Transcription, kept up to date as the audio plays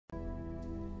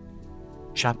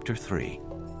Chapter 3.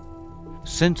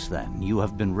 Since then you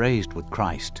have been raised with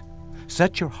Christ.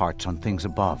 Set your hearts on things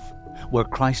above, where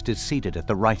Christ is seated at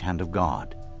the right hand of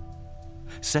God.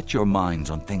 Set your minds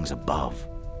on things above,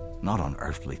 not on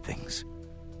earthly things.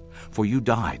 For you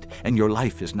died, and your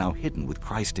life is now hidden with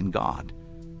Christ in God.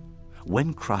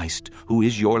 When Christ, who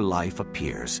is your life,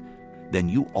 appears, then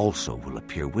you also will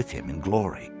appear with him in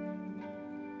glory.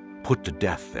 Put to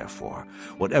death, therefore,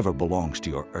 whatever belongs to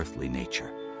your earthly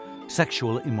nature: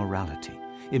 sexual immorality,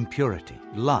 impurity,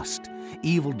 lust,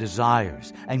 evil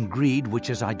desires, and greed, which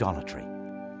is idolatry.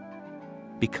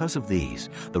 Because of these,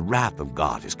 the wrath of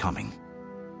God is coming.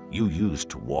 You used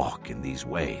to walk in these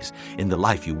ways in the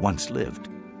life you once lived,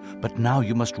 but now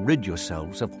you must rid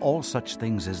yourselves of all such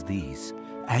things as these: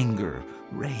 anger,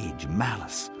 rage,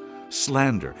 malice,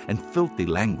 slander, and filthy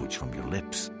language from your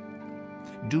lips.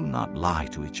 Do not lie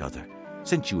to each other,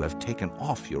 since you have taken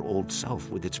off your old self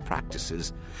with its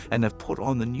practices and have put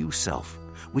on the new self,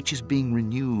 which is being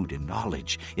renewed in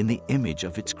knowledge in the image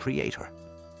of its Creator.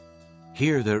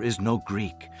 Here there is no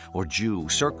Greek or Jew,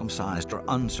 circumcised or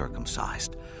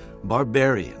uncircumcised,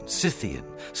 barbarian, Scythian,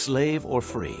 slave or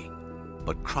free,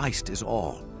 but Christ is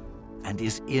all and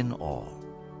is in all.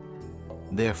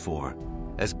 Therefore,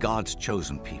 as God's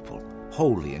chosen people,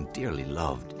 holy and dearly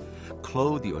loved,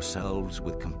 clothe yourselves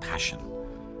with compassion,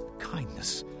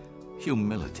 kindness,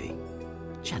 humility,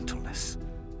 gentleness,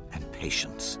 and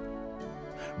patience.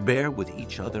 Bear with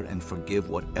each other and forgive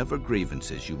whatever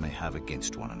grievances you may have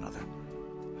against one another.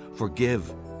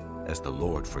 Forgive as the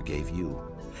Lord forgave you,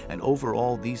 and over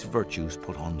all these virtues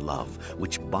put on love,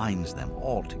 which binds them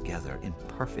all together in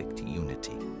perfect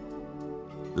unity.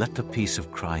 Let the peace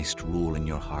of Christ rule in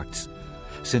your hearts,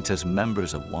 since as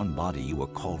members of one body you are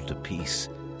called to peace,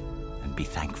 and be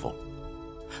thankful.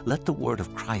 Let the word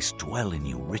of Christ dwell in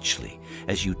you richly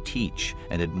as you teach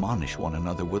and admonish one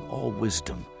another with all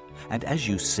wisdom, and as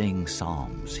you sing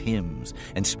psalms, hymns,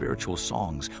 and spiritual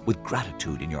songs with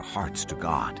gratitude in your hearts to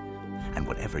God. And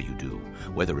whatever you do,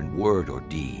 whether in word or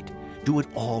deed, do it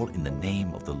all in the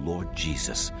name of the Lord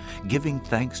Jesus, giving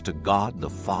thanks to God the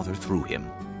Father through him.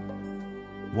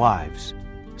 Wives,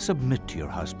 submit to your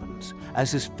husbands,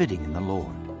 as is fitting in the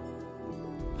Lord.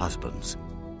 Husbands,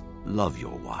 love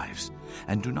your wives,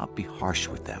 and do not be harsh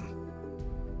with them.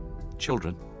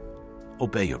 Children,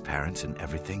 obey your parents in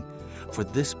everything, for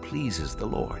this pleases the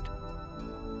Lord.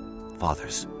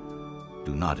 Fathers,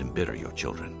 do not embitter your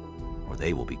children, or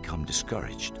they will become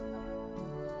discouraged.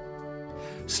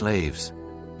 Slaves,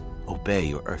 obey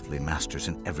your earthly masters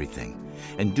in everything,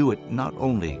 and do it not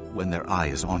only when their eye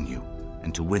is on you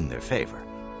and to win their favor,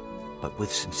 but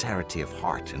with sincerity of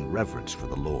heart and reverence for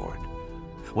the Lord.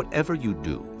 Whatever you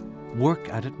do, work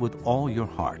at it with all your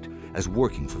heart, as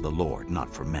working for the Lord, not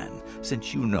for men,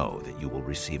 since you know that you will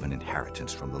receive an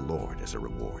inheritance from the Lord as a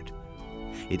reward.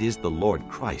 It is the Lord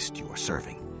Christ you are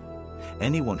serving.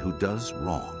 Anyone who does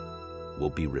wrong will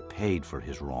be repaid for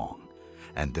his wrong,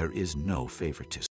 and there is no favoritism.